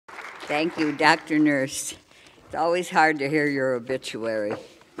Thank you, Dr. Nurse. It's always hard to hear your obituary.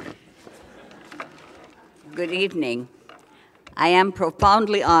 Good evening. I am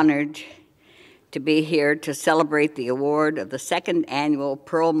profoundly honored to be here to celebrate the award of the second annual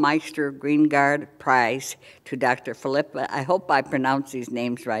Pearl Meister Greengard Prize to Dr. Philippa, I hope I pronounce these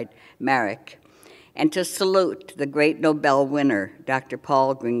names right, Marrack, and to salute the great Nobel winner, Dr.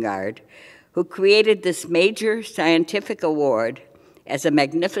 Paul Greengard, who created this major scientific award as a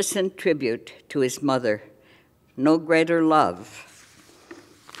magnificent tribute to his mother. No greater love.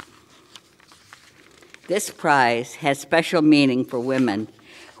 This prize has special meaning for women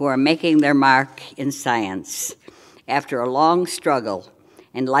who are making their mark in science after a long struggle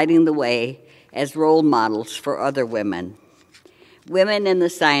and lighting the way as role models for other women. Women in the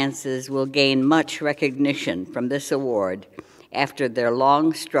sciences will gain much recognition from this award after their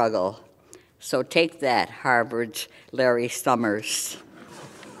long struggle. So take that, Harvard's Larry Summers.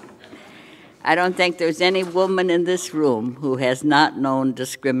 I don't think there's any woman in this room who has not known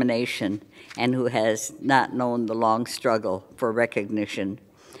discrimination and who has not known the long struggle for recognition.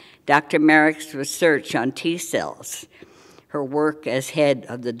 Dr. Marrack's research on T cells, her work as head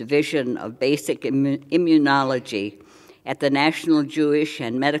of the Division of Basic Immunology at the National Jewish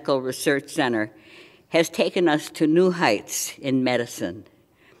and Medical Research Center, has taken us to new heights in medicine.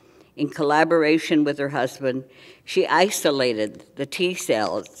 In collaboration with her husband, she isolated the T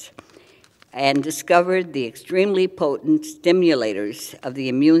cells and discovered the extremely potent stimulators of the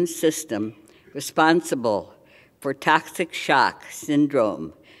immune system responsible for toxic shock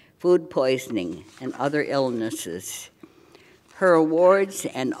syndrome, food poisoning, and other illnesses. Her awards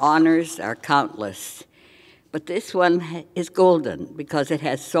and honors are countless, but this one is golden because it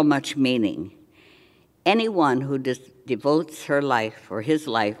has so much meaning. Anyone who devotes her life or his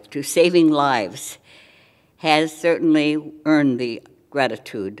life to saving lives has certainly earned the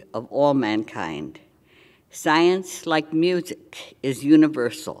gratitude of all mankind. Science, like music, is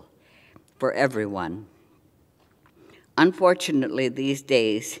universal for everyone. Unfortunately, these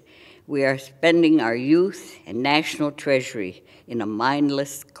days, we are spending our youth and national treasury in a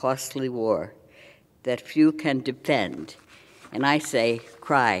mindless, costly war that few can defend. And I say,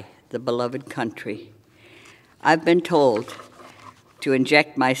 cry, the beloved country. I've been told to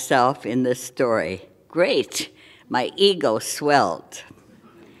inject myself in this story. Great, my ego swelled.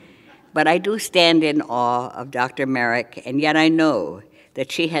 But I do stand in awe of Dr. Marrack, and yet I know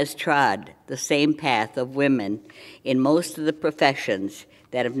that she has trod the same path of women in most of the professions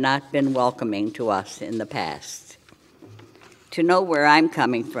that have not been welcoming to us in the past. To know where I'm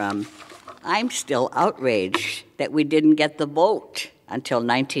coming from, I'm still outraged that we didn't get the vote until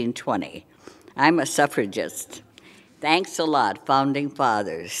 1920. I'm a suffragist. Thanks a lot, Founding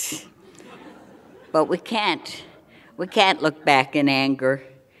Fathers. But we can't look back in anger.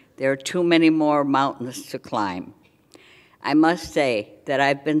 There are too many more mountains to climb. I must say that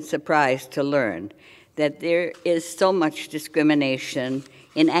I've been surprised to learn that there is so much discrimination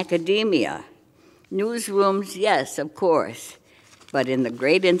in academia. Newsrooms, yes, of course, but in the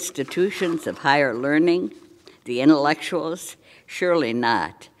great institutions of higher learning, the intellectuals, surely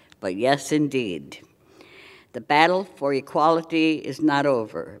not, but yes, indeed. The battle for equality is not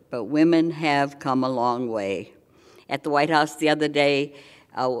over, but women have come a long way. At the White House the other day,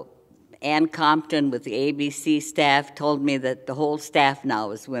 Ann Compton with the ABC staff told me that the whole staff now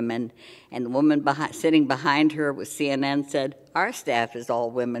is women, and the woman sitting behind her with CNN said, our staff is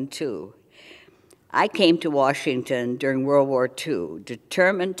all women too. I came to Washington during World War II,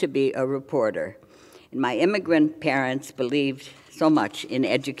 determined to be a reporter, and my immigrant parents believed so much in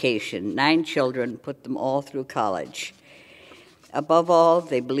education. 9 children, put them all through college. Above all,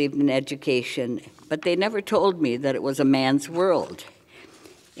 they believed in education, but they never told me that it was a man's world.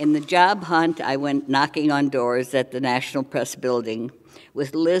 In the job hunt, I went knocking on doors at the National Press Building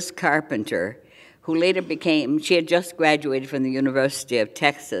with Liz Carpenter, who later she had just graduated from the University of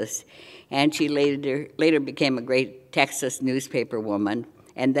Texas, and she later became a great Texas newspaper woman,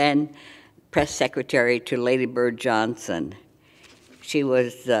 and then press secretary to Lady Bird Johnson. She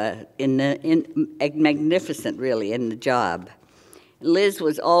was magnificent, really, in the job. Liz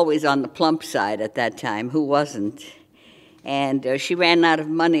was always on the plump side at that time. Who wasn't? And she ran out of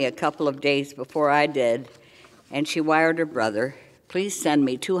money a couple of days before I did, and she wired her brother, please send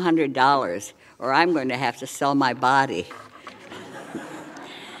me $200 or I'm going to have to sell my body.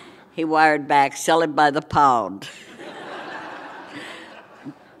 He wired back, sell it by the pound.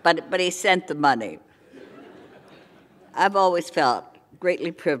 But he sent the money. I've always felt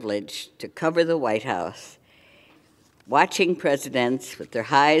greatly privileged to cover the White House, watching presidents with their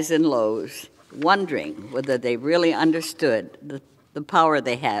highs and lows, wondering whether they really understood the the power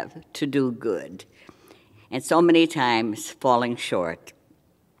they have to do good, and so many times falling short.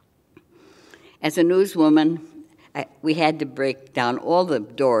 As a newswoman, we had to break down all the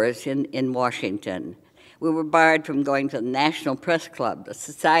doors in Washington. We were barred from going to the National Press Club, the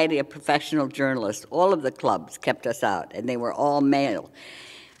Society of Professional Journalists. All of the clubs kept us out, and they were all male.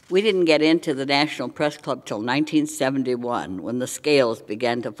 We didn't get into the National Press Club till 1971, when the scales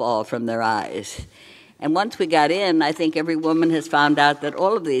began to fall from their eyes. And once we got in, I think every woman has found out that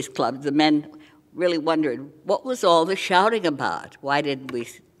all of these clubs, the men really wondered, what was all the shouting about? Why did we,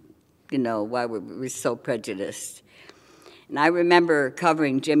 why were we so prejudiced? And I remember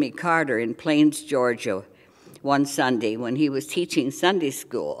covering Jimmy Carter in Plains, Georgia, one Sunday when he was teaching Sunday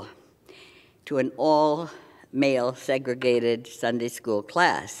school to an all-male segregated Sunday school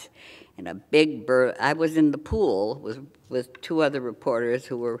class. And I was in the pool with two other reporters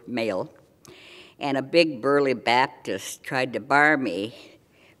who were male, and a big burly Baptist tried to bar me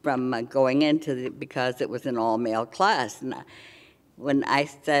from going into because it was an all-male class. And when I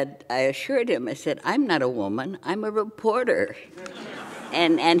assured him, I said, I'm not a woman, I'm a reporter.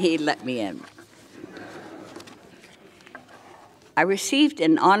 and he let me in. I received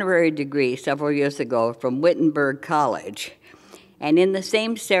an honorary degree several years ago from Wittenberg College, and in the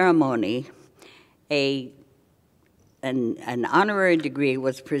same ceremony, an honorary degree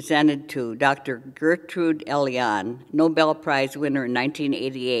was presented to Dr. Gertrude Elion, Nobel Prize winner in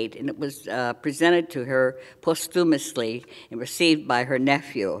 1988, and it was presented to her posthumously and received by her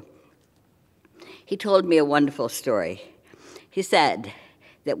nephew. He told me a wonderful story. He said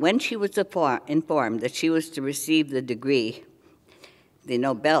that when she was informed that she was to receive the degree, the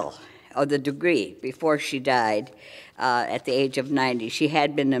Nobel, or the degree, before she died at the age of 90, she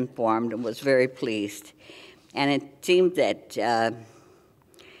had been informed and was very pleased. And it seemed that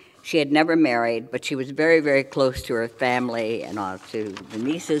she had never married, but she was very, very close to her family and to the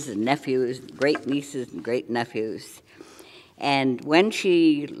nieces and nephews, great nieces and great nephews. And when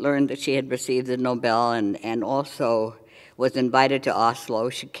she learned that she had received the Nobel and also was invited to Oslo,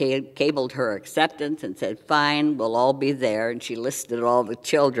 she cabled her acceptance and said, fine, we'll all be there. And she listed all the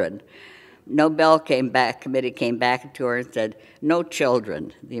children. Nobel committee came back to her and said, no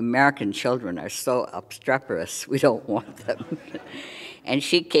children. The American children are so obstreperous, we don't want them. And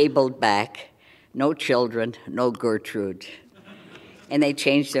she cabled back, no children, no Gertrude. And they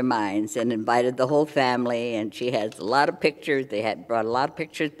changed their minds and invited the whole family, and she has a lot of pictures. They had brought a lot of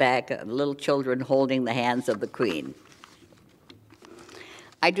pictures back of little children holding the hands of the Queen.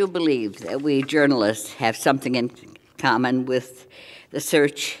 I do believe that we journalists have something in common with the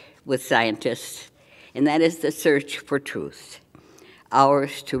search with scientists, and that is the search for truth,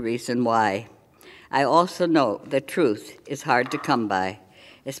 ours to reason why. I also know that truth is hard to come by,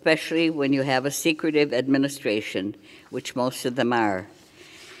 especially when you have a secretive administration, which most of them are.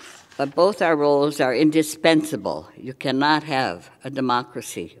 But both our roles are indispensable. You cannot have a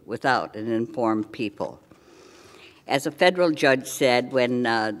democracy without an informed people. As a federal judge said when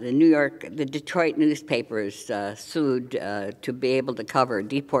the Detroit newspapers sued to be able to cover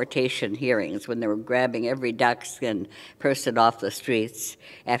deportation hearings when they were grabbing every dark-skinned person off the streets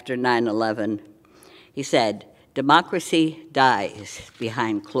after 9/11, he said, democracy dies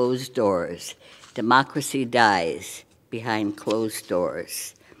behind closed doors. Democracy dies behind closed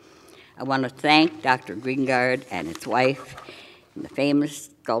doors. I want to thank Dr. Greengard and his wife and the famous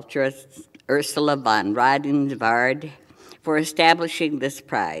sculptress Ursula von Radenswaard for establishing this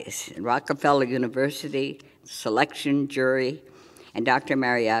prize, and Rockefeller University, selection jury, and Dr.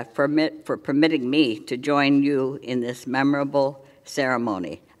 Marrack for permitting me to join you in this memorable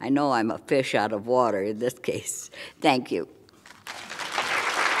ceremony. I know I'm a fish out of water in this case. Thank you.